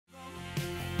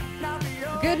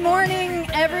Good morning,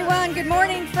 everyone. Good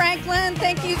morning, Franklin.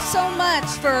 Thank you so much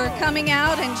for coming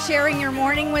out and sharing your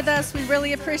morning with us. We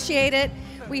really appreciate it.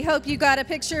 We hope you got a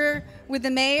picture with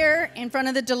the mayor in front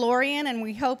of the DeLorean, and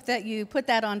we hope that you put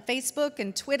that on Facebook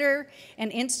and Twitter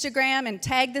and Instagram and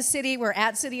tag the city. We're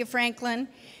at City of Franklin.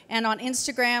 And on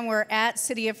Instagram, we're at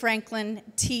City of Franklin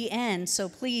TN. So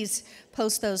please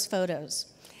post those photos.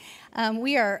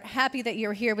 We are happy that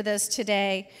you're here with us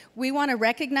today. We want to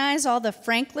recognize all the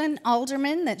Franklin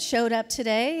aldermen that showed up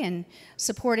today and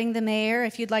supporting the mayor.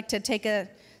 If you'd like to take a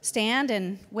stand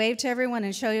and wave to everyone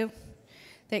and show you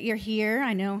that you're here.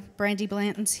 I know Brandy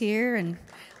Blanton's here, and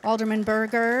Alderman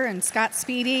Berger and Scott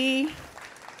Speedy.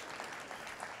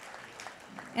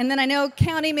 And then I know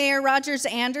County Mayor Rogers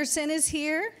Anderson is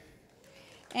here.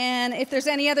 And if there's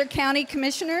any other county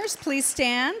commissioners, please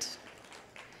stand.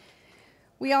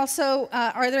 We also,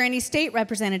 are there any state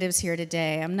representatives here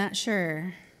today? I'm not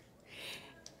sure.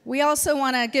 We also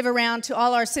want to give a round to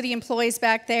all our city employees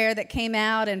back there that came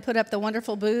out and put up the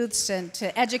wonderful booths and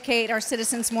to educate our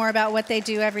citizens more about what they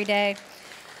do every day.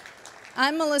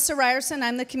 I'm Melissa Ryerson.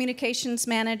 I'm the communications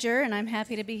manager, and I'm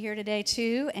happy to be here today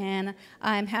too. And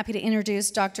I'm happy to introduce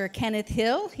Dr. Kenneth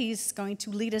Hill. He's going to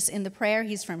lead us in the prayer.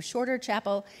 He's from Shorter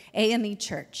Chapel AME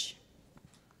Church.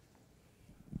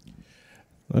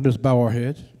 Let us bow our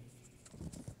heads.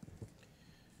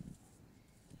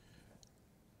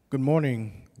 Good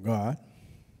morning, God.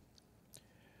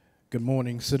 Good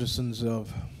morning, citizens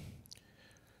of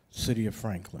City of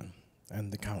Franklin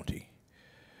and the county.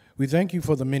 We thank you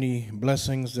for the many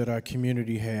blessings that our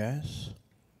community has.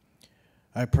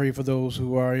 I pray for those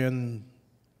who are in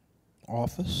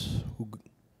office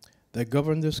that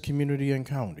govern this community and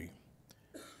county,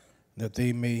 that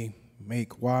they may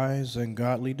make wise and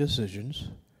godly decisions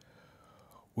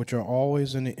which are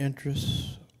always in the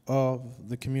interests of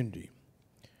the community.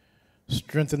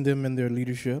 Strengthen them in their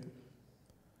leadership,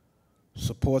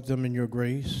 support them in your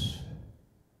grace,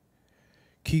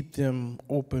 keep them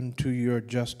open to your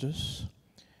justice,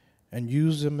 and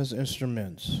use them as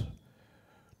instruments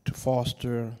to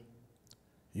foster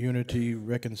unity,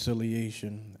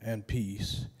 reconciliation, and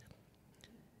peace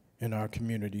in our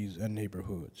communities and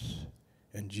neighborhoods.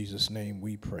 In Jesus' name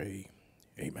we pray,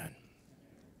 amen.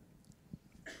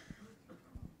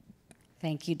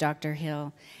 Thank you, Dr.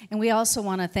 Hill. And we also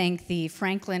want to thank the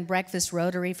Franklin Breakfast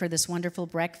Rotary for this wonderful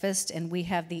breakfast. And we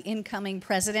have the incoming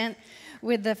president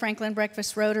with the Franklin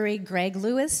Breakfast Rotary, Greg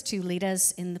Lewis, to lead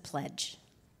us in the pledge.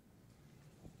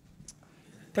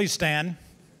 Please stand.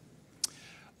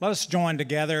 Let us join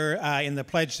together in the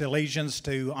Pledge of Allegiance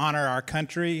to honor our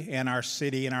country and our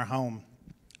city and our home.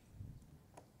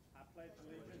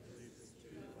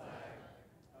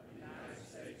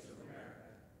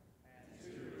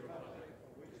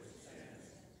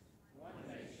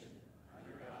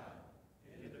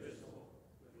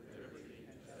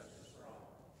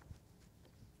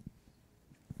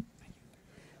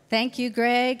 Thank you,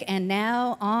 Greg. And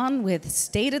now on with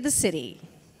State of the City.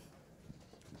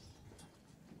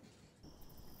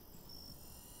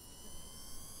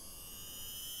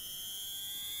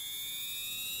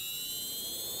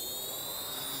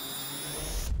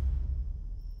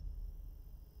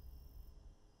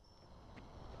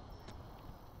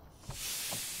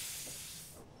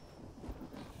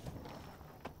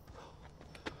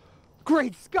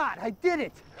 Great Scott, I did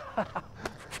it!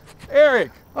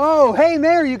 Eric! Oh, hey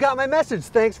Mayor, you got my message.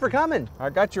 Thanks for coming. I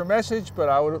got your message, but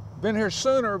I would have been here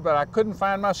sooner, but I couldn't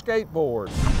find my skateboard.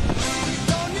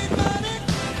 Don't need money,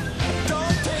 don't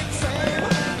take fame,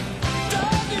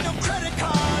 don't need no credit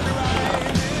card to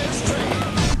ride this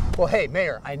train. Well, hey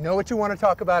Mayor, I know what you want to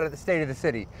talk about at the State of the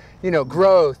City. You know,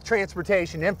 growth,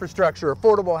 transportation, infrastructure,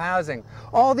 affordable housing,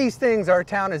 all these things our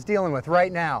town is dealing with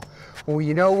right now. Well,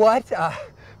 you know what?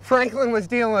 Franklin was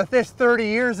dealing with this 30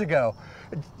 years ago.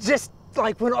 Just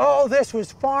like when all this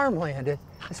was farmland,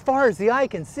 as far as the eye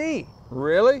can see.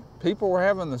 Really? People were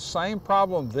having the same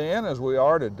problem then as we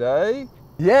are today?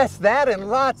 Yes, that and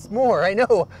lots more. I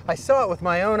know. I saw it with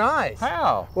my own eyes.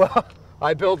 How? Well,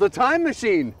 I built a time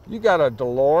machine. You got a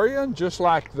DeLorean just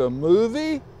like the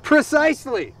movie?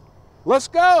 Precisely. Let's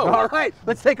go. All right,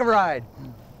 let's take a ride.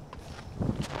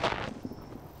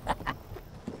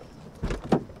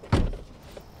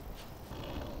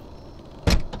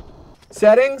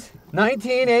 Settings,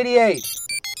 1988.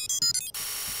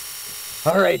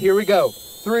 All right, here we go.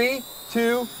 3,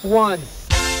 2, 1.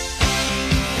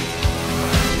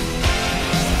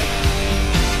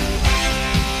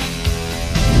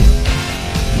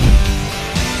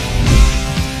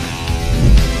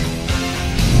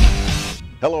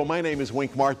 Hello, my name is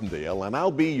Wink Martindale, and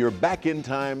I'll be your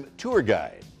back-in-time tour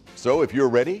guide. So if you're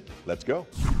ready, let's go.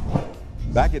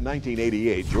 Back in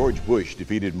 1988, George Bush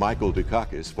defeated Michael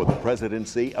Dukakis for the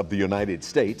presidency of the United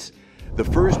States. The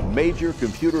first major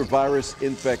computer virus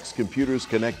infects computers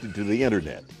connected to the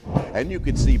internet. And you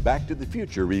could see Back to the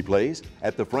Future replays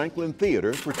at the Franklin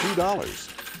Theater for $2.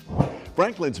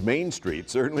 Franklin's Main Street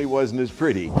certainly wasn't as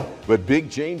pretty, but big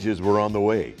changes were on the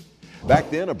way. Back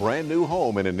then, a brand new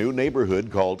home in a new neighborhood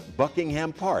called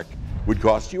Buckingham Park would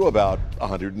cost you about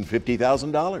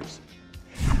 $150,000.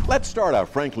 Let's start our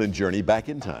Franklin journey back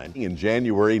in time in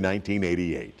January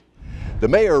 1988. The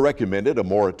mayor recommended a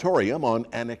moratorium on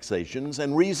annexations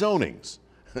and rezonings.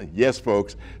 Yes,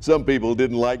 folks, some people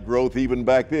didn't like growth even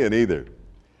back then either.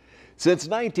 Since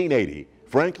 1980,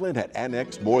 Franklin had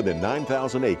annexed more than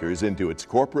 9,000 acres into its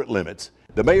corporate limits.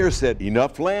 The mayor said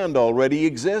enough land already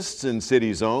exists in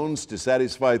city zones to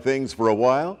satisfy things for a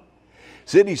while.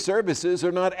 City services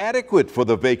are not adequate for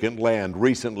the vacant land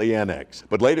recently annexed.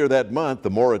 But later that month,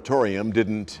 the moratorium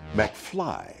didn't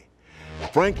McFly.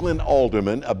 Franklin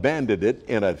aldermen abandoned it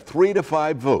in a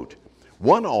 3-5 vote.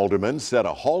 One alderman said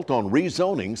a halt on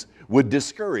rezonings would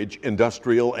discourage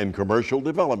industrial and commercial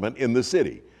development in the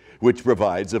city, which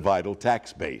provides a vital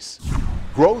tax base.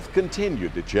 Growth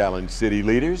continued to challenge city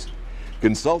leaders.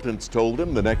 Consultants told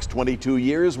him the next 22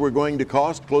 years were going to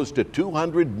cost close to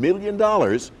 $200 million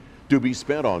to be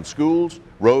spent on schools,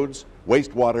 roads,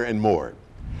 wastewater, and more.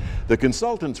 The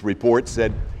consultants' report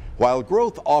said, while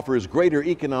growth offers greater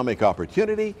economic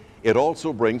opportunity, it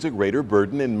also brings a greater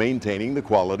burden in maintaining the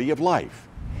quality of life.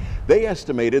 They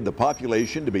estimated the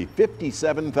population to be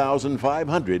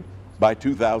 57,500 by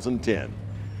 2010.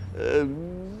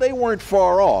 They weren't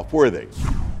far off, were they?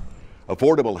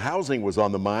 Affordable housing was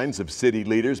on the minds of city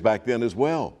leaders back then as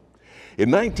well.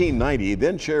 In 1990,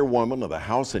 then chairwoman of the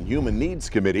House and Human Needs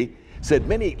Committee said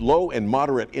many low and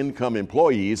moderate income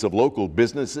employees of local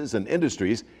businesses and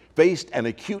industries faced an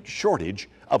acute shortage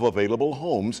of available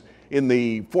homes in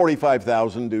the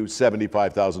 $45,000 to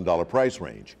 $75,000 price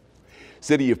range.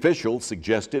 City officials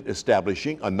suggested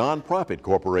establishing a nonprofit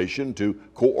corporation to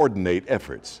coordinate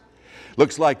efforts.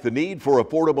 Looks like the need for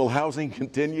affordable housing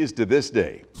continues to this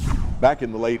day. Back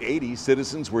in the late 80s,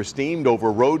 citizens were steamed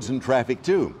over roads and traffic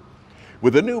too.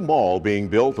 With a new mall being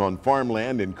built on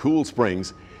farmland in Cool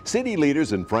Springs, city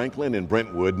leaders in Franklin and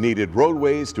Brentwood needed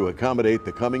roadways to accommodate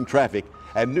the coming traffic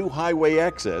and new highway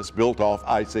access built off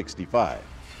I-65.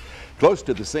 Close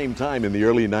to the same time in the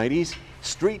early 90s,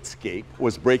 Streetscape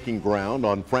was breaking ground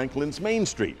on Franklin's Main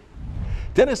Street.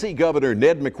 Tennessee Governor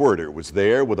Ned McWhirter was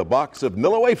there with a box of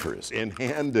Nilla wafers in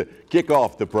hand to kick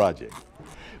off the project.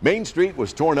 Main Street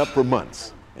was torn up for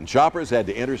months, and shoppers had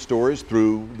to enter stores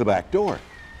through the back door.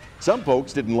 Some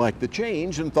folks didn't like the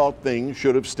change and thought things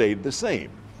should have stayed the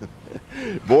same.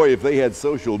 Boy, if they had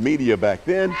social media back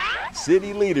then,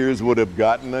 city leaders would have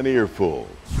gotten an earful.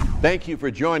 Thank you for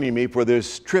joining me for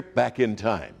this trip back in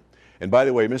time. And by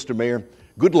the way, Mr. Mayor,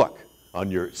 good luck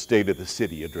on your State of the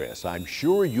City address. I'm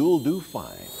sure you'll do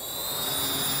fine.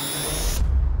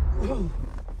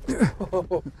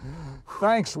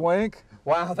 Thanks, Wink.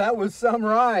 Wow, that was some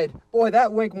ride. Boy,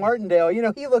 that Wink Martindale, you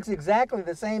know, he looks exactly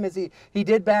the same as he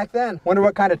did back then. Wonder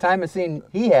what kind of time machine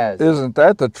he has. Isn't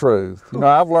that the truth? You know,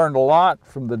 I've learned a lot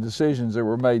from the decisions that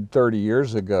were made 30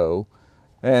 years ago.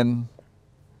 And,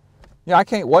 you know, I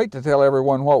can't wait to tell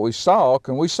everyone what we saw.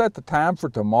 Can we set the time for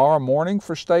tomorrow morning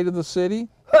for State of the City?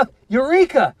 Huh,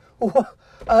 Eureka!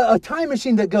 A time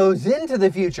machine that goes into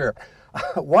the future.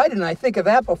 Why didn't I think of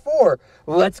that before?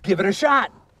 Let's give it a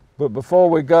shot. But before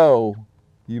we go,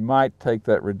 you might take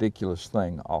that ridiculous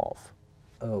thing off.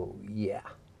 Oh, yeah.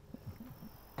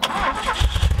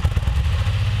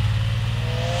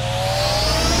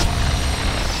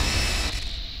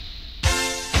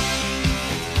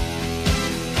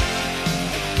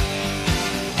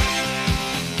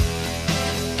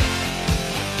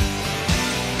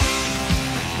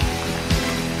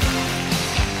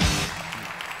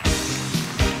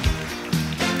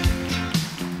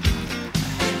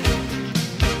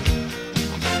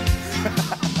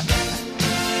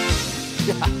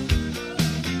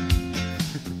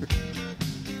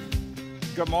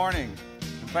 Good morning.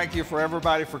 Thank you for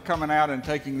everybody for coming out and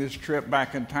taking this trip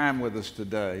back in time with us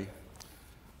today.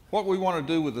 What we want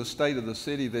to do with the State of the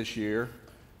City this year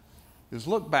is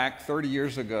look back 30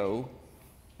 years ago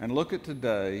and look at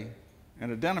today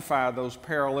and identify those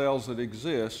parallels that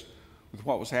exist with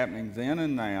what was happening then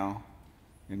and now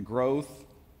in growth,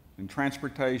 in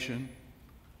transportation,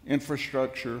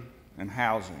 infrastructure, and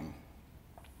housing.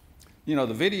 You know,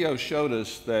 the video showed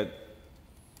us that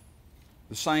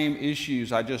the same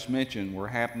issues I just mentioned were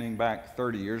happening back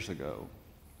 30 years ago.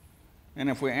 And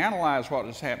if we analyze what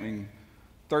was happening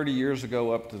 30 years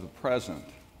ago up to the present,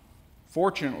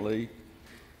 fortunately,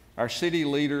 Our city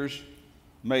leaders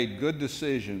made good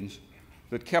decisions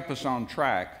that kept us on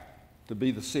track to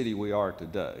be the city we are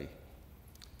today.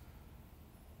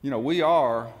 You know, we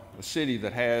are a city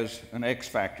that has an X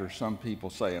factor, some people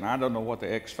say, and I don't know what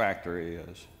the X factor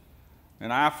is.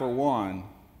 And I, for one,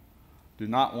 do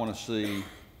not want to see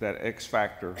that X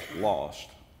factor lost.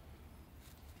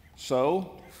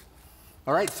 So,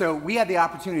 all right, so we had the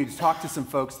opportunity to talk to some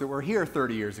folks that were here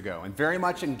 30 years ago and very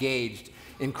much engaged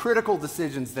in critical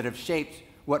decisions that have shaped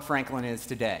what Franklin is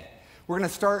today. We're going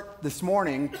to start this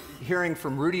morning hearing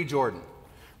from Rudy Jordan.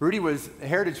 Rudy was the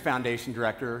Heritage Foundation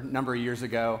director a number of years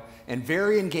ago and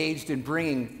very engaged in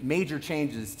bringing major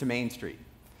changes to Main Street.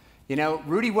 You know,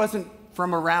 Rudy wasn't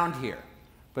from around here,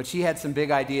 but she had some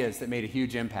big ideas that made a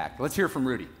huge impact. Let's hear from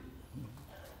Rudy.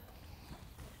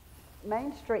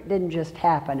 Main Street didn't just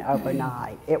happen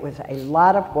overnight. It was a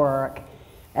lot of work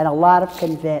and a lot of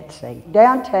convincing.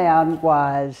 Downtown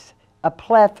was a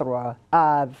plethora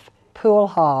of pool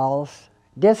halls,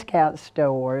 discount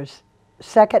stores,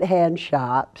 secondhand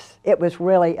shops. It was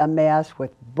really a mess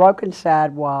with broken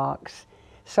sidewalks,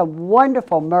 some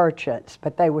wonderful merchants,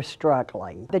 but they were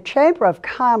struggling. The Chamber of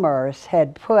Commerce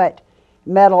had put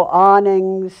metal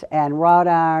awnings and wrought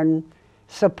iron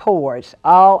supports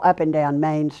all up and down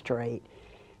Main Street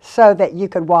so that you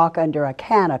could walk under a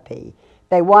canopy.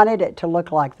 They wanted it to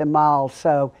look like the mall,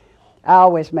 so I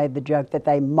always made the joke that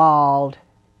they mauled,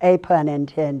 a pun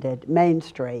intended, Main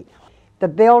Street. The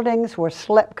buildings were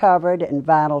slip-covered in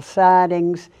vinyl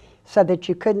sidings so that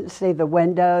you couldn't see the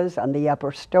windows on the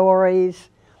upper stories,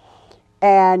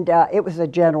 and it was a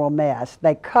general mess.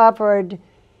 They covered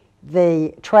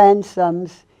the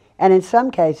transoms, and in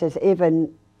some cases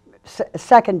even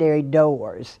secondary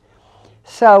doors.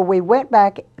 So we went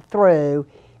back through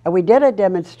and we did a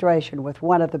demonstration with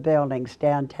one of the buildings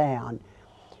downtown.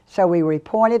 So we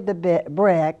repointed the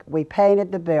brick, we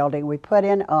painted the building, we put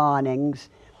in awnings,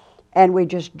 and we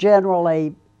just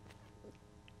generally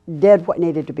did what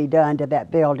needed to be done to that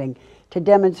building to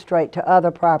demonstrate to other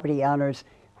property owners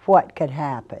what could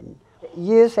happen.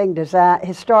 Using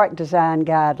historic design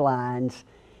guidelines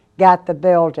got the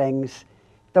buildings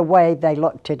the way they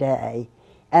look today.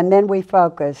 And then we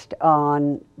focused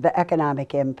on the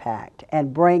economic impact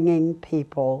and bringing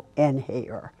people in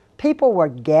here. People were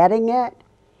getting it,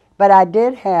 but I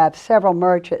did have several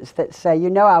merchants that say, you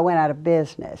know, I went out of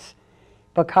business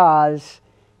because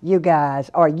you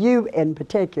guys, or you in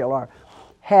particular,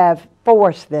 have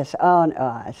forced this on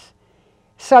us.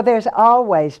 So there's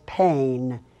always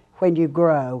pain when you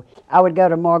grow. I would go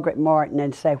to Margaret Martin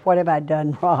and say, what have I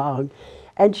done wrong?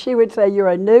 And she would say, you're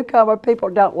a newcomer, people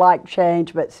don't like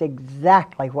change, but it's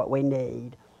exactly what we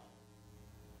need.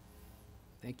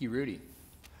 Thank you, Rudy.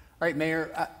 All right,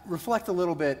 Mayor, reflect a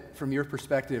little bit from your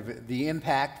perspective, the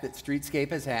impact that Streetscape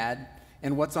has had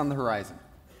and what's on the horizon.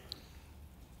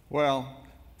 Well,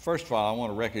 first of all, I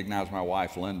want to recognize my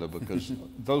wife, Linda, because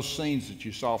those scenes that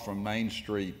you saw from Main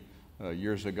Street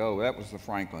years ago, that was the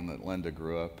Franklin that Linda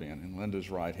grew up in. And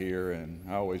Linda's right here, and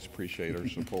I always appreciate her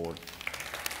support.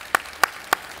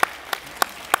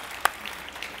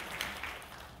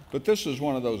 But this is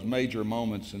one of those major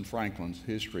moments in Franklin's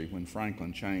history when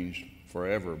Franklin changed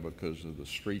forever because of the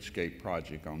Streetscape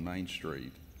project on Main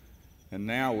Street. And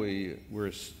now we're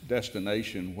a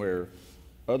destination where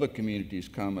other communities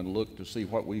come and look to see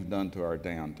what we've done to our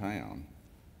downtown.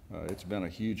 It's been a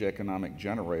huge economic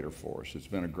generator for us. It's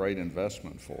been a great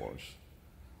investment for us.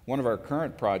 One of our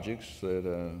current projects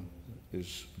that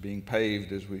is being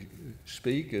paved as we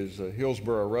speak is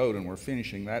Hillsborough Road, and we're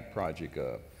finishing that project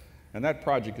up. And that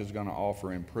project is going to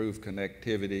offer improved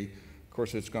connectivity. Of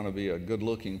course, it's going to be a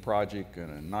good-looking project and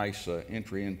a nice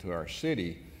entry into our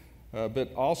city.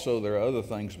 But also there are other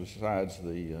things besides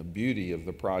the beauty of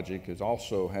the project. It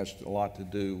also has a lot to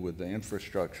do with the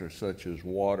infrastructure such as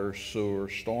water, sewer,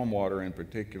 stormwater in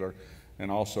particular,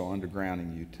 and also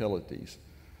undergrounding utilities.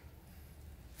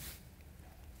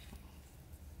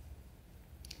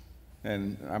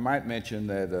 And I might mention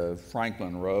that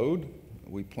Franklin Road,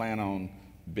 we plan on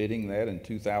bidding that in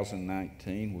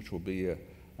 2019, which will be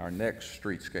our next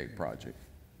streetscape project.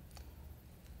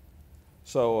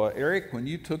 So Eric, when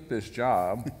you took this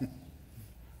job,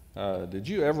 did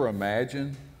you ever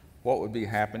imagine what would be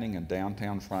happening in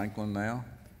downtown Franklin now?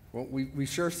 Well, we've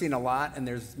sure seen a lot, and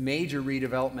there's major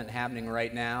redevelopment happening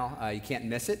right now. You can't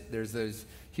miss it. There's those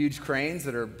huge cranes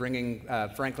that are bringing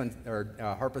Franklin or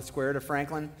Harpeth Square to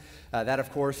Franklin. That,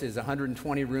 of course, is a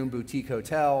 120-room boutique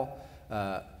hotel,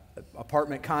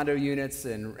 apartment condo units,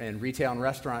 and retail and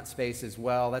restaurant space as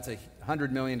well. That's a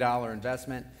 $100 million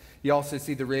investment. You also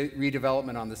see the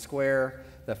redevelopment on the square,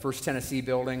 the First Tennessee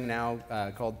building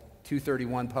now called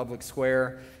 231 Public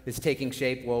Square is taking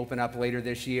shape, will open up later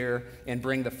this year and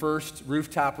bring the first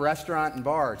rooftop restaurant and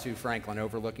bar to Franklin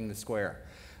overlooking the square.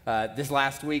 This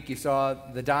last week you saw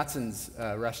the Dotson's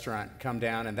restaurant come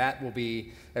down, and that will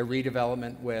be a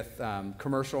redevelopment with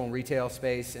commercial and retail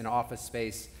space and office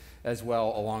space as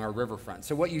well along our riverfront.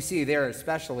 So what you see there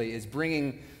especially is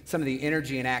bringing some of the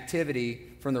energy and activity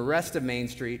from the rest of Main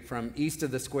Street, from east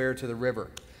of the square to the river,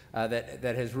 that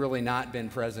has really not been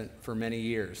present for many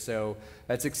years. So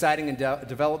that's exciting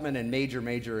development and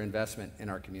major investment in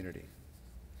our community.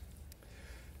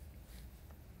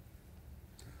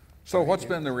 So what's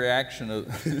been the reaction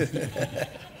of...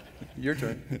 Your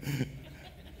turn.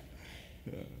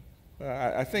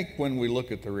 I think when we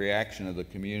look at the reaction of the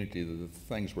community to the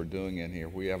things we're doing in here,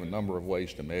 we have a number of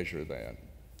ways to measure that.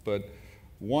 But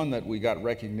one that we got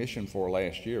recognition for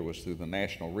last year was through the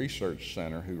National Research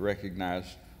Center, who recognized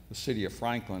the city of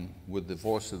Franklin with the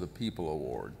Voice of the People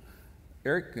Award.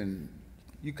 Eric, can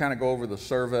you kind of go over the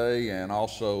survey and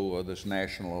also this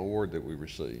national award that we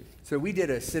received? So we did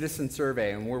a citizen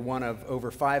survey, and we're one of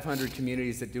over 500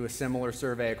 communities that do a similar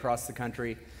survey across the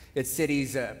country. It's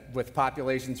cities with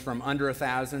populations from under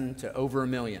 1,000 to over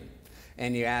 1 million.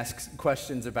 And you ask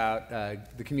questions about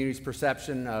the community's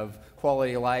perception of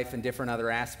quality of life and different other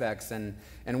aspects. And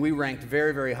we ranked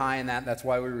very high in that. That's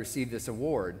why we received this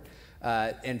award.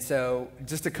 And so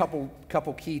just a couple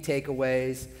key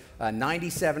takeaways.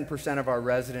 97% of our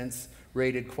residents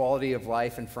rated quality of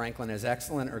life in Franklin as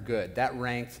excellent or good. That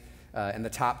ranked in the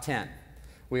top 10.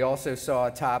 We also saw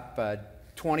top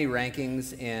 20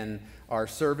 rankings in our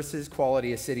services,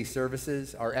 quality of city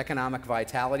services. Our economic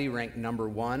vitality ranked number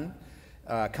 1.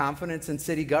 Confidence in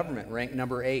city government ranked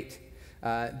number 8.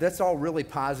 That's all really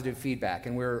positive feedback,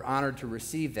 and we're honored to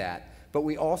receive that. But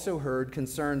we also heard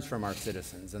concerns from our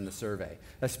citizens in the survey,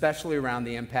 especially around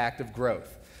the impact of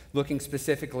growth, looking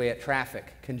specifically at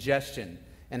traffic, congestion,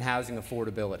 and housing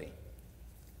affordability.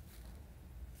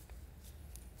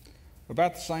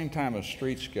 About the same time as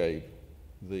Streetscape,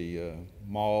 the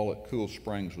mall at Cool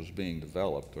Springs was being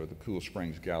developed, or the Cool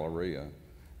Springs Galleria.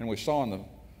 And we saw in the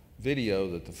video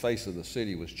that the face of the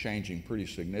city was changing pretty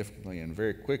significantly, and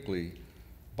very quickly.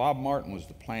 Bob Martin was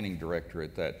the planning director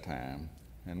at that time,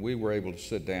 and we were able to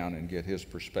sit down and get his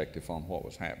perspective on what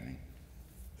was happening.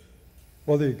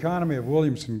 Well, the economy of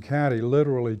Williamson County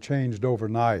literally changed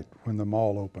overnight when the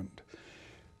mall opened.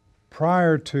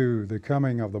 Prior to the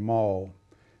coming of the mall,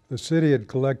 the city had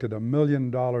collected $1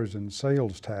 million in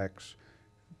sales tax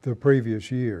the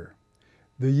previous year.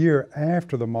 The year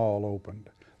after the mall opened,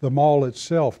 the mall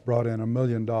itself brought in $1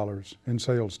 million in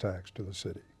sales tax to the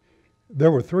city.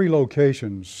 There were 3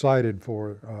 locations cited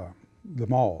for the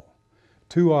mall.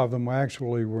 2 of them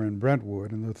actually were in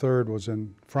Brentwood, and the 3rd was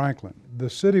in Franklin. The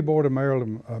City Board of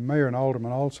Mayor and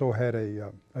Aldermen also had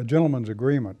a gentleman's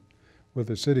agreement with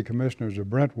the city commissioners of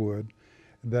Brentwood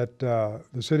that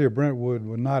the city of Brentwood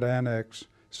would not annex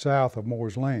south of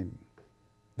Moore's Lane.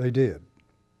 They did.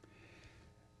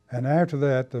 And after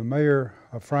that, the mayor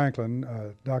of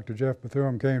Franklin, Dr. Jeff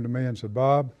Bethune, came to me and said,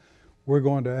 "Bob, we're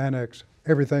going to annex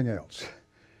everything else.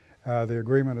 The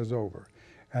agreement is over."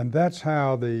 And that's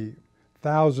how the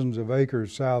thousands of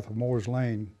acres south of Moore's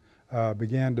Lane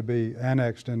began to be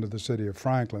annexed into the city of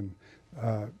Franklin,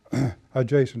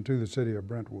 adjacent to the city of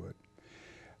Brentwood.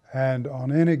 And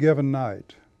on any given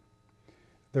night,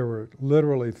 there were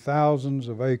literally thousands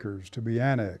of acres to be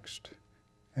annexed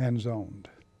and zoned.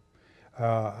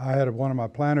 I had one of my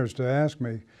planners to ask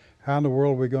me, how in the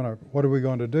world what are we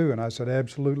going to do? And I said,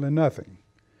 absolutely nothing.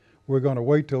 We're going to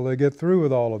wait till they get through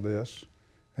with all of this,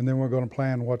 and then we're going to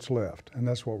plan what's left. And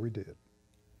that's what we did.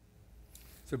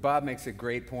 So Bob makes a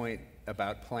great point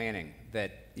about planning,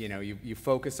 that you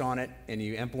focus on it and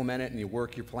you implement it and you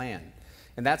work your plan.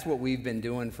 And that's what we've been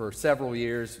doing for several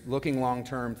years, looking long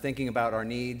term, thinking about our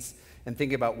needs, and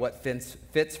thinking about what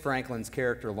fits Franklin's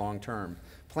character long term.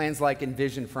 Plans like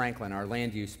Envision Franklin, our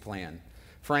land use plan.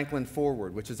 Franklin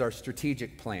Forward, which is our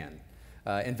strategic plan.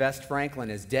 Invest Franklin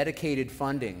is dedicated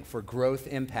funding for growth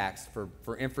impacts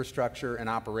for infrastructure and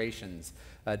operations,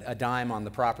 a dime on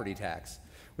the property tax.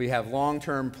 We have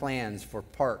long-term plans for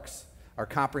parks, our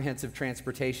comprehensive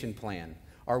transportation plan,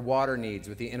 our water needs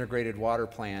with the integrated water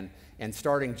plan, and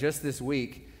starting just this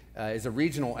week is a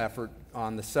regional effort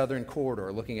on the southern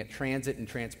corridor, looking at transit and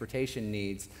transportation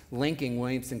needs, linking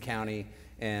Williamson County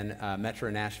and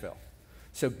Metro Nashville.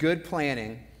 So good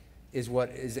planning is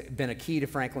what has been a key to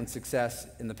Franklin's success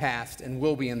in the past and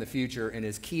will be in the future, and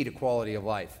is key to quality of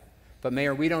life. But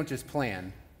Mayor, we don't just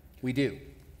plan, we do.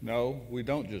 No, we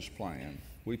don't just plan.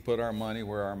 We put our money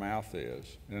where our mouth is.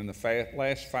 And in the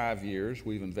last 5 years,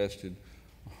 we've invested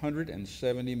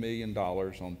 $170 million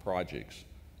on projects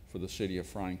for the city of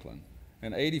Franklin.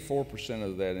 And 84%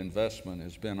 of that investment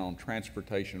has been on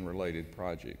transportation-related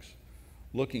projects.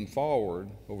 Looking forward,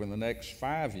 over the next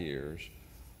 5 years,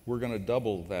 we're going to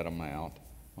double that amount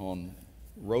on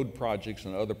road projects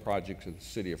and other projects that the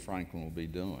city of Franklin will be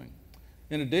doing.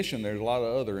 In addition, there's a lot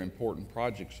of other important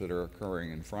projects that are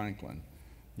occurring in Franklin.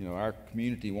 You know, our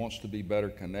community wants to be better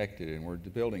connected, and we're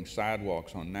building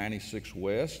sidewalks on 96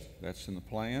 West. That's in the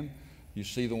plan. You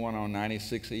see the one on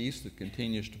 96 East that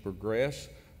continues to progress.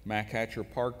 Mac Hatcher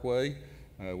Parkway,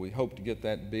 we hope to get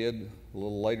that bid a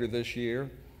little later this year.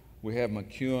 We have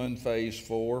McEwen Phase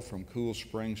 4 from Cool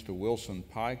Springs to Wilson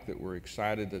Pike that we're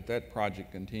excited that that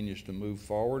project continues to move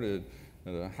forward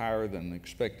at a higher than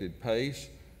expected pace.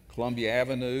 Columbia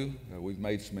Avenue, we've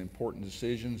made some important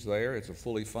decisions there. It's a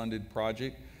fully funded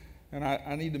project. And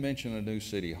I need to mention a new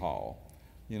city hall.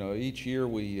 You know, each year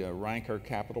we rank our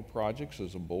capital projects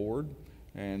as a board,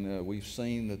 and we've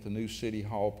seen that the new city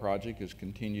hall project has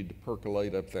continued to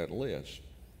percolate up that list.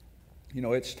 You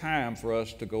know, it's time for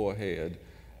us to go ahead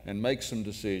and make some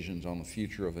decisions on the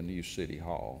future of a new city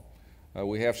hall.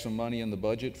 We have some money in the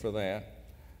budget for that.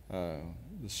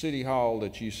 The city hall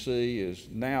that you see is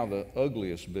now the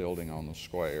ugliest building on the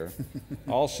square.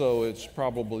 Also, it's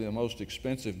probably the most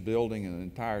expensive building in the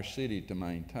entire city to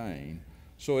maintain.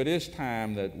 So it is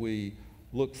time that we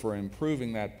look for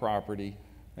improving that property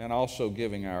and also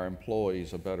giving our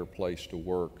employees a better place to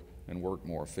work and work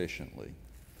more efficiently.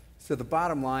 So the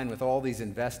bottom line with all these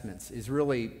investments is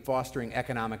really fostering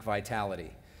economic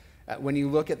vitality. When you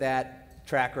look at that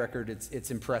track record, it's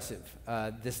impressive.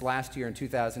 This last year in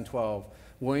 2012,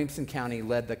 Williamson County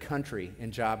led the country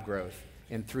in job growth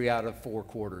in 3 out of 4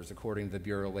 quarters, according to the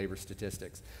Bureau of Labor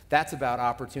Statistics. That's about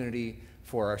opportunity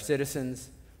for our citizens,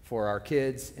 for our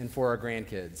kids, and for our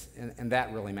grandkids, and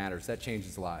that really matters. That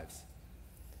changes lives.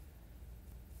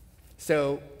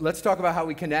 So let's talk about how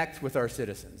we connect with our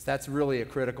citizens. That's really a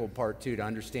critical part, too, to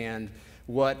understand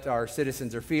what our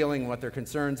citizens are feeling, what their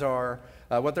concerns are,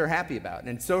 what they're happy about.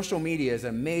 And social media is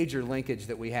a major linkage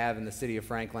that we have in the city of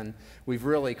Franklin. We've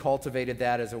really cultivated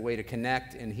that as a way to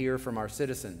connect and hear from our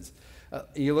citizens.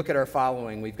 You look at our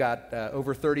following. We've got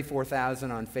over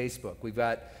 34,000 on Facebook. We've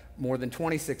got more than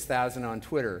 26,000 on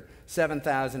Twitter,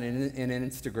 7,000 in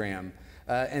Instagram.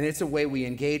 And it's a way we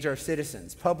engage our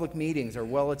citizens. Public meetings are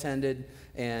well attended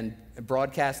and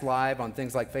broadcast live on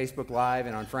things like Facebook Live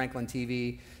and on Franklin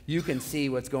TV. You can see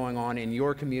what's going on in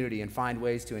your community and find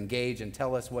ways to engage and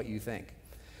tell us what you think.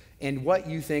 And what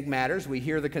you think matters. We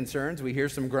hear the concerns. We hear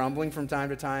some grumbling from time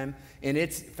to time, and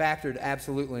it's factored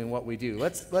absolutely in what we do.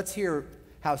 Let's hear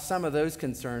how some of those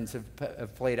concerns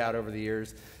have played out over the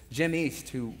years. Jim East,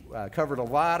 who covered a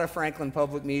lot of Franklin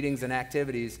public meetings and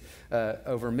activities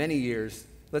over many years.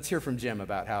 Let's hear from Jim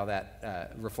about how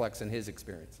that reflects in his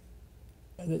experience.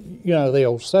 You know, the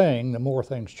old saying, the more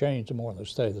things change, the more they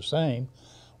stay the same.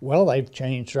 Well, they've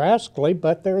changed drastically,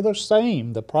 but they're the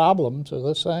same. The problems are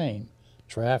the same.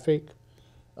 Traffic,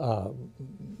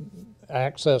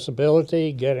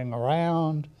 accessibility, getting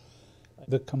around.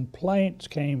 The complaints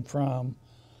came from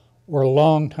were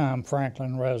longtime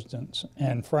Franklin residents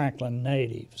and Franklin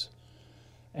natives.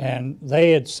 And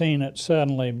they had seen it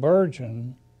suddenly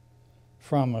burgeon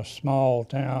from a small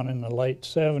town in the late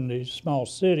 70s, small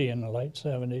city in the late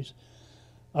 70s,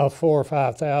 of 4,000 or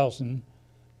 5,000.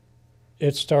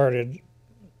 It started,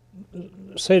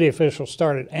 city officials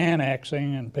started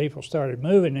annexing and people started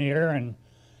moving here, and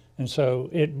so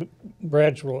it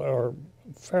gradually, or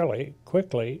fairly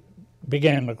quickly,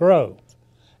 began to grow.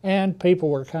 And people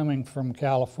were coming from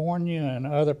California and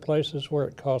other places where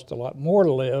it cost a lot more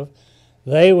to live.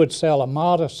 They would sell a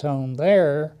modest home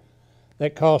there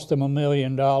that cost them $1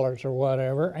 million or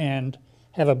whatever and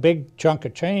have a big chunk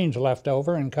of change left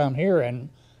over and come here and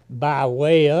buy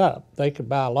way up. They could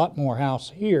buy a lot more house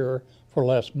here for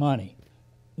less money.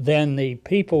 Then the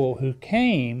people who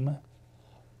came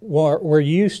were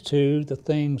used to the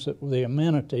things, the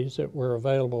amenities that were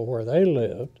available where they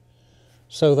lived.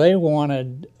 So they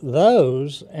wanted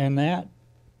those, and that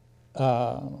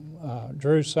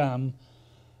drew some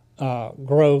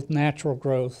growth, natural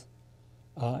growth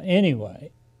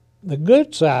anyway. The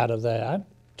good side of that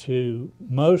to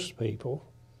most people,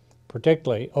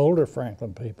 particularly older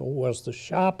Franklin people, was the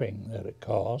shopping that it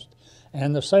cost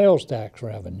and the sales tax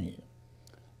revenue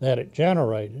that it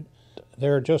generated.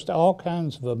 There are just all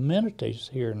kinds of amenities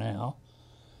here now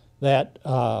that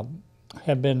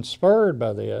have been spurred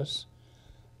by this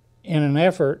in an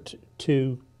effort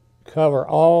to cover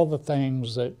all the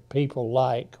things that people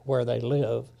like where they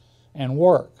live and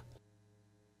work.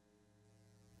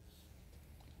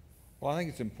 Well, I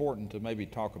think it's important to maybe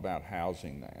talk about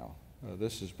housing now.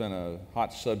 This has been a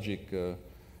hot subject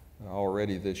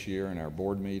already this year in our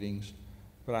board meetings,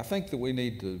 but I think that we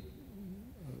need to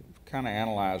kind of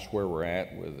analyze where we're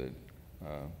at with it.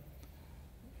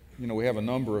 You know, we have a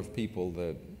number of people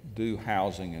that do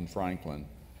housing in Franklin,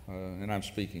 and I'm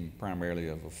speaking primarily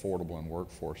of affordable and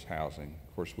workforce housing.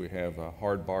 Of course, we have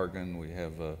Hard Bargain, we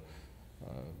have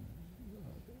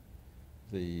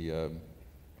the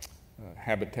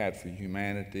Habitat for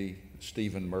Humanity,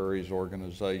 Stephen Murray's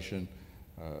organization,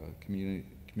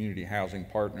 Community Housing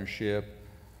Partnership.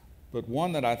 But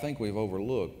one that I think we've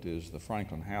overlooked is the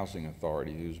Franklin Housing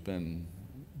Authority, who's been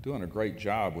doing a great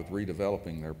job with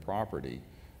redeveloping their property.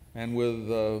 And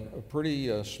with a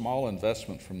pretty small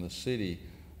investment from the city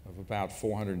of about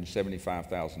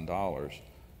 $475,000,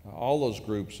 all those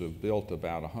groups have built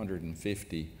about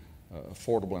 150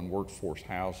 affordable and workforce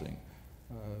housing.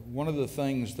 One of the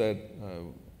things that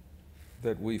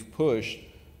we've pushed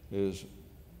is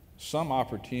some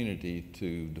opportunity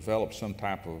to develop some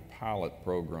type of pilot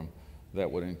program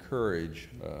that would encourage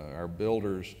our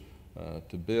builders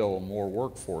to build more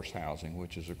workforce housing,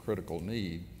 which is a critical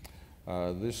need.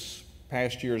 This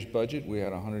past year's budget, we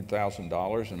had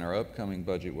 $100,000. In our upcoming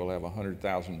budget, we'll have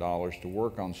 $100,000 to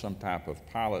work on some type of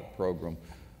pilot program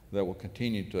that will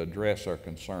continue to address our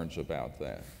concerns about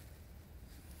that.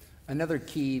 Another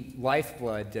key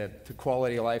lifeblood to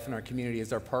quality of life in our community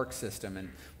is our park system. And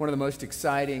one of the most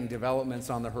exciting developments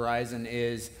on the horizon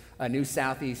is a new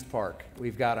Southeast Park.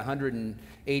 We've got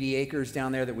 180 acres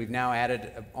down there that we've now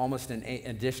added almost an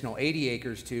additional 80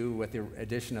 acres to with the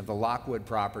addition of the Lockwood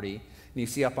property. And you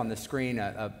see up on the screen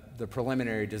the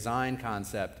preliminary design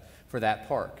concept for that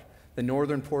park. The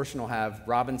northern portion will have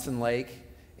Robinson Lake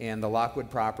and the Lockwood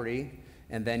property.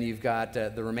 And then you've got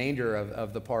the remainder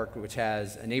of the park, which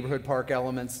has neighborhood park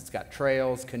elements. It's got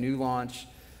trails, canoe launch,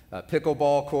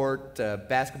 pickleball court,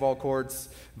 basketball courts,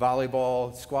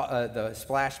 volleyball, the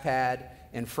splash pad,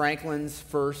 and Franklin's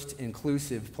first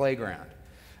inclusive playground.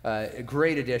 A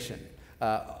great addition.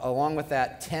 Along with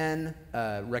that, 10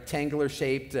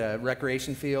 rectangular-shaped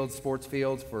recreation fields, sports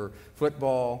fields for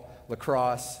football,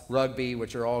 lacrosse, rugby,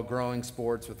 which are all growing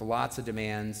sports with lots of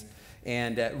demands,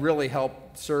 and really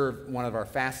help serve one of our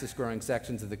fastest growing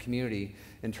sections of the community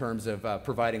in terms of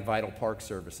providing vital park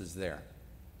services there.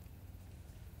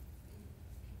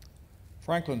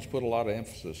 Franklin's put a lot of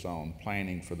emphasis on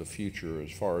planning for the future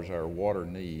as far as our water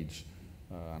needs.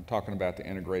 I'm talking about the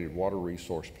Integrated Water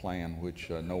Resource Plan,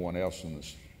 which no one else in the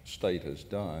state has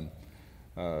done,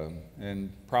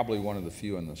 and probably one of the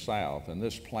few in the South. And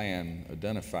this plan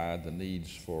identified the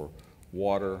needs for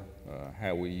water,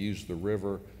 how we use the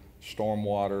river,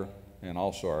 stormwater, and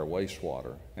also our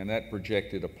wastewater. And that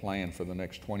projected a plan for the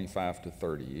next 25 to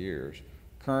 30 years.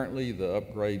 Currently, the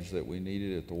upgrades that we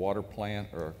needed at the water plant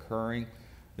are occurring.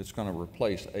 It's going to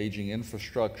replace aging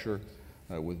infrastructure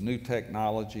with new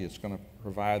technology. It's going to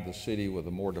provide the city with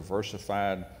a more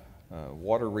diversified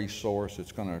water resource.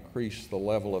 It's going to increase the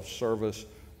level of service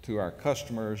to our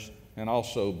customers and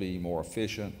also be more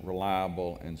efficient,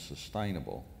 reliable, and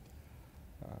sustainable.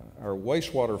 Our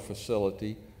wastewater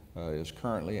facility is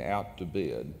currently out to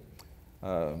bid.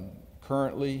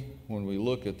 Currently, when we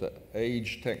look at the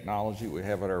age technology we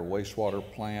have at our wastewater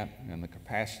plant and the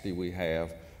capacity we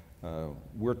have,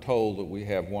 we're told that we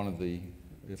have one of the,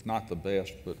 if not the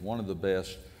best, but one of the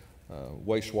best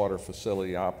wastewater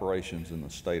facility operations in the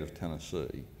state of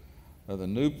Tennessee. The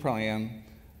new plan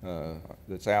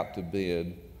that's out to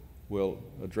bid will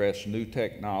address new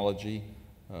technology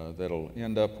that'll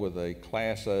end up with a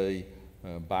Class A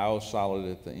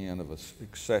biosolid at the end of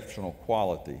exceptional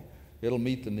quality. It'll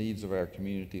meet the needs of our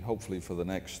community, hopefully for the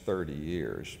next 30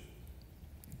 years.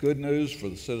 Good news for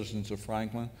the citizens of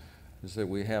Franklin is that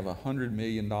we have a $100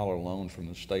 million loan from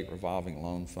the State Revolving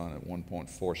Loan Fund at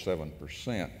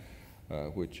 1.47%,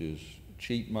 which is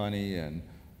cheap money and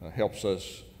helps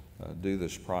us do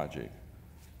this project.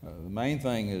 The main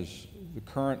thing is the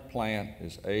current plant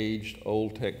is aged,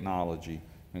 old technology,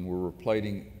 and we're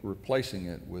replacing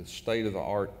it with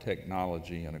state-of-the-art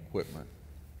technology and equipment.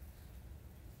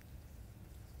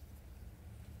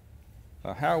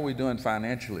 How are we doing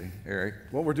financially, Eric?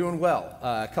 Well, we're doing well.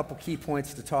 A couple key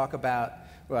points to talk about.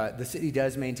 The city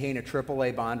does maintain a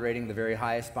AAA bond rating, the very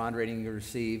highest bond rating you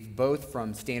receive, both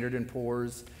from Standard &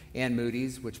 Poor's and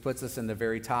Moody's, which puts us in the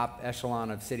very top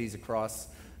echelon of cities across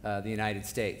the United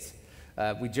States.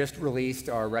 We just released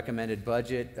our recommended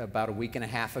budget about a week and a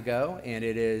half ago, and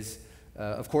it is,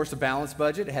 of course, a balanced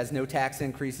budget. It has no tax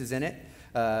increases in it.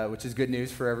 which is good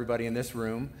news for everybody in this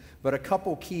room. But a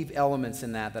couple key elements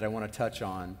in that I want to touch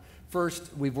on.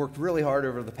 First, we've worked really hard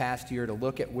over the past year to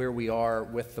look at where we are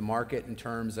with the market in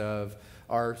terms of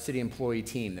our city employee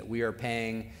team, that we are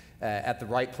paying at the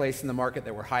right place in the market,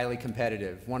 that we're highly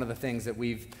competitive. One of the things that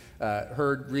we've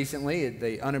heard recently,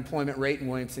 the unemployment rate in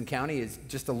Williamson County is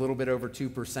just a little bit over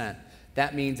 2%.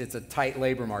 That means it's a tight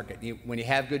labor market. When you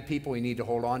have good people, you need to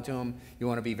hold on to them. You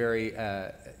want to be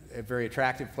a very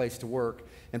attractive place to work.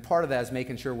 And part of that is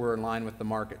making sure we're in line with the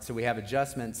market. So we have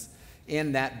adjustments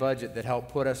in that budget that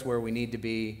help put us where we need to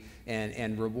be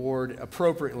and reward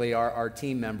appropriately our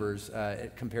team members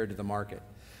compared to the market.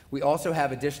 We also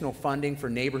have additional funding for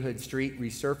neighborhood street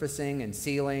resurfacing and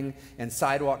sealing and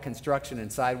sidewalk construction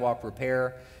and sidewalk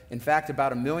repair. In fact,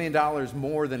 about $1 million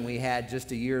more than we had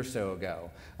just a year or so ago.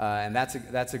 And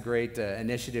that's a great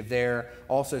initiative there.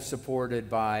 Also supported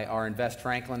by our Invest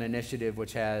Franklin initiative,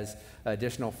 which has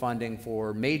additional funding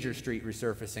for major street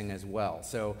resurfacing as well.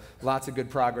 So lots of good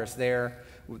progress there.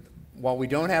 While we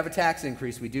don't have a tax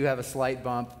increase, we do have a slight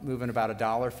bump, moving about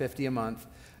 $1.50 a month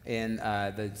in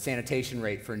the sanitation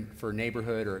rate for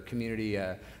neighborhood or community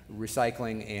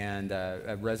recycling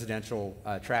and residential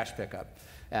trash pickup.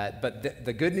 But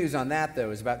the good news on that,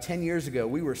 though, is about 10 years ago,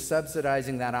 we were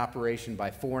subsidizing that operation by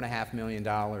 $4.5 million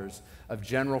of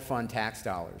general fund tax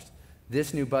dollars.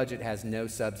 This new budget has no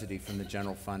subsidy from the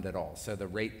general fund at all, so the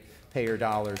ratepayer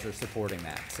dollars are supporting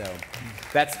that. So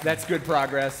that's good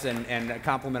progress, and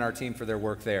compliment our team for their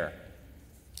work there.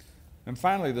 And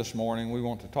finally this morning, we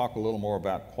want to talk a little more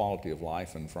about quality of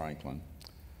life in Franklin.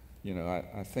 You know,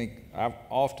 I think I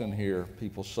often hear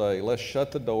people say, let's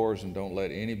shut the doors and don't let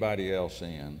anybody else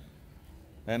in.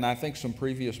 And I think some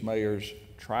previous mayors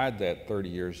tried that 30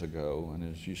 years ago,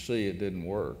 and as you see, it didn't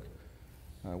work.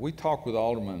 We talked with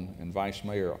Alderman and Vice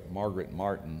Mayor Margaret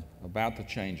Martin about the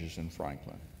changes in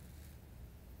Franklin.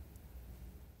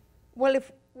 Well,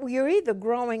 if you're either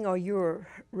growing or you're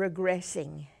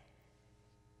regressing,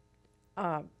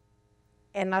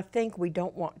 and I think we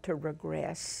don't want to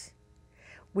regress.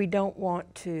 We don't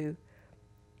want to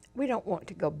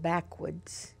go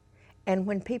backwards. And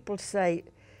when people say,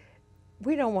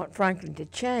 we don't want Franklin to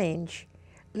change,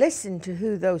 listen to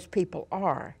who those people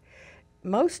are.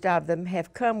 Most of them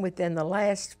have come within the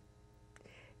last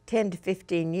 10 to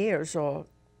 15 years or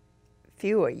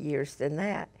fewer years than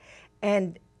that.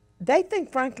 And they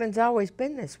think Franklin's always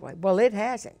been this way. Well, it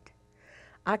hasn't.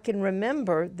 I can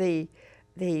remember the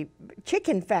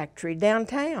chicken factory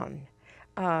downtown.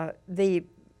 The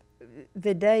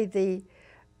day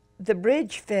the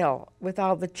bridge fell with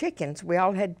all the chickens, we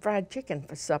all had fried chicken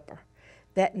for supper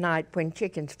that night when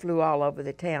chickens flew all over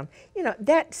the town. You know,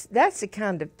 that's the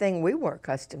kind of thing we were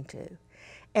accustomed to.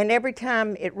 And every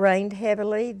time it rained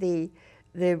heavily,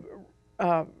 the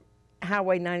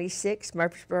Highway 96,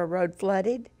 Murfreesboro Road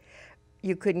flooded.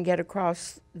 You couldn't get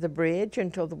across the bridge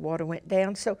until the water went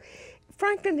down. So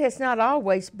Franklin has not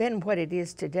always been what it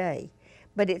is today,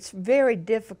 but it's very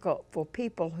difficult for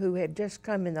people who have just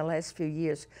come in the last few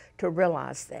years to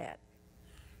realize that.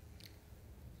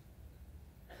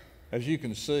 As you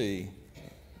can see,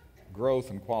 growth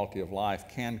and quality of life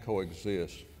can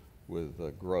coexist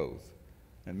with growth.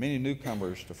 And many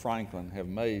newcomers to Franklin have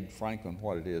made Franklin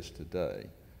what it is today.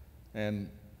 And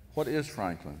what is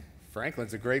Franklin?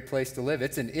 Franklin's a great place to live.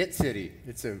 It's an it city.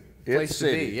 It's a place to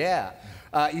be, yeah.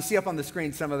 You see up on the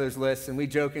screen some of those lists, and we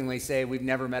jokingly say we've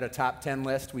never met a top 10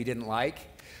 list we didn't like,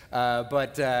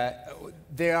 but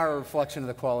they are a reflection of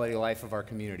the quality of life of our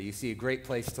community. You see a great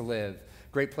place to live,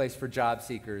 great place for job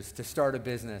seekers, to start a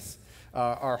business.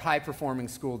 Our high-performing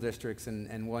school districts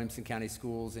and Williamson County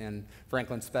Schools and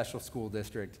Franklin Special School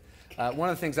District. One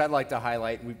of the things I'd like to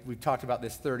highlight, we've talked about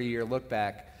this 30-year look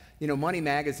back. You know, Money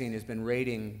Magazine has been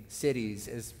rating cities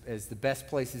as the best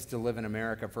places to live in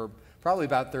America for probably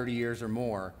about 30 years or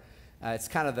more. It's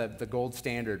kind of the gold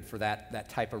standard for that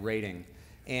type of rating.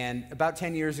 And about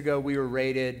 10 years ago, we were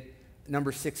rated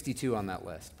number 62 on that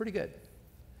list. Pretty good.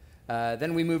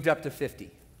 Then we moved up to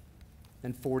 50,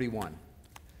 then 41.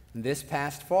 And this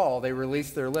past fall, they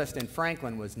released their list, and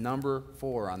Franklin was number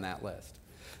 4 on that list.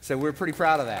 So we're pretty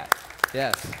proud of that.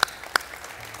 Yes.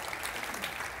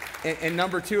 And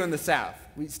number 2 in the South.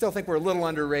 We still think we're a little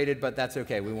underrated, but that's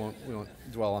okay. We won't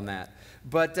dwell on that.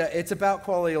 But it's about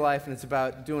quality of life, and it's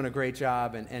about doing a great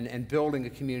job and building a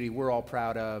community we're all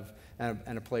proud of and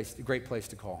a great place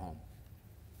to call home.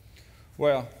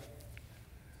 Well,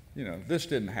 you know, this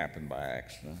didn't happen by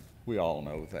accident. We all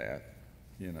know that.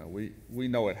 You know, we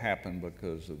know it happened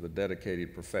because of the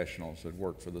dedicated professionals that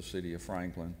work for the city of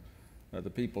Franklin.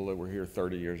 The people that were here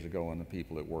 30 years ago and the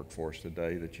people that work for us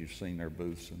today that you've seen their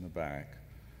booths in the back.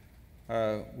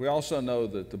 We also know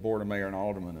that the Board of Mayor and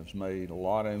Aldermen has made a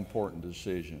lot of important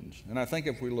decisions. And I think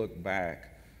if we look back,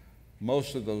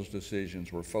 most of those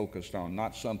decisions were focused on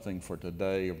not something for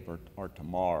today or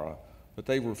tomorrow, but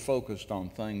they were focused on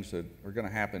things that are going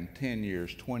to happen 10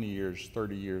 years, 20 years,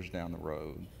 30 years down the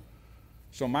road.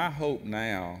 So my hope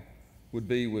now would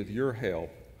be, with your help,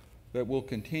 that we'll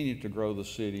continue to grow the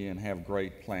city and have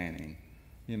great planning.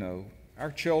 You know,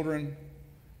 our children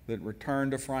that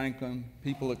return to Franklin,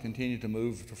 people that continue to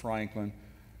move to Franklin,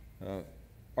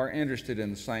 are interested in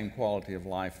the same quality of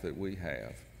life that we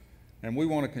have. And we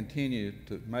want to continue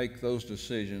to make those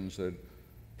decisions that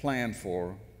plan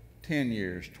for 10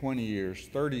 years, 20 years,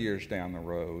 30 years down the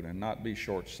road, and not be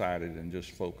short-sighted and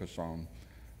just focus on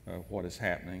what is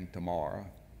happening tomorrow.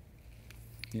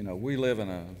 You know, we live in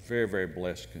a very, very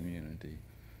blessed community.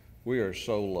 We are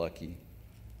so lucky.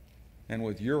 And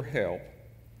with your help,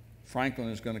 Franklin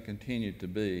is going to continue to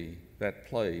be that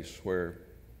place where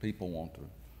people want to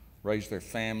raise their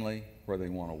family, where they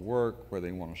want to work, where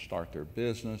they want to start their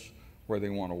business, where they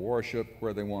want to worship,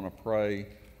 where they want to pray.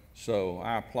 So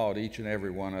I applaud each and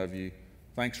every one of you.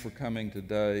 Thanks for coming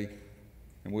today,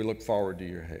 and we look forward to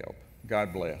your help.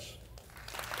 God bless.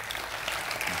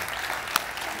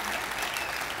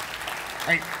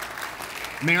 Hey,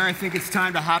 Mayor, I think it's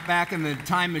time to hop back in the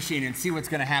time machine and see what's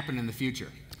going to happen in the future.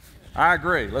 I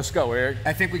agree. Let's go, Eric.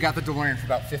 I think we got the DeLorean for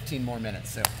about 15 more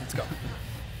minutes, so let's go.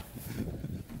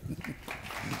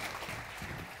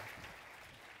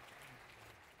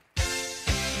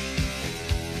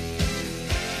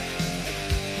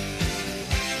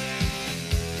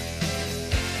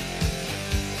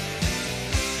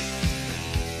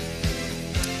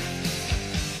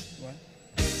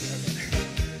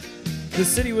 The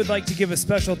city would like to give a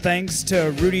special thanks to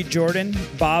Rudy Jordan,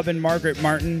 Bob and Margaret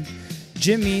Martin,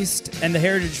 Jim East, and the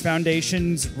Heritage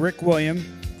Foundation's Rick Warwick,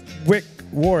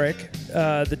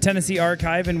 the Tennessee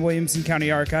Archive and Williamson County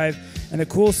Archive, and the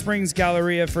Cool Springs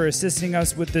Galleria for assisting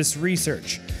us with this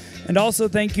research. And also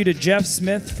thank you to Jeff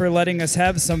Smith for letting us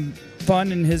have some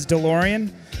fun in his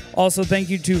DeLorean. Also thank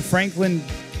you to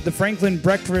the Franklin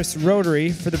Breakfast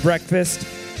Rotary for the breakfast,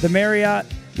 the Marriott,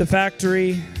 the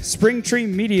Factory, Spring Tree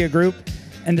Media Group,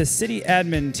 and the city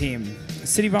admin team,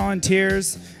 city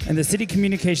volunteers, and the city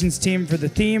communications team for the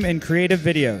theme and creative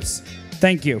videos.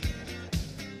 Thank you.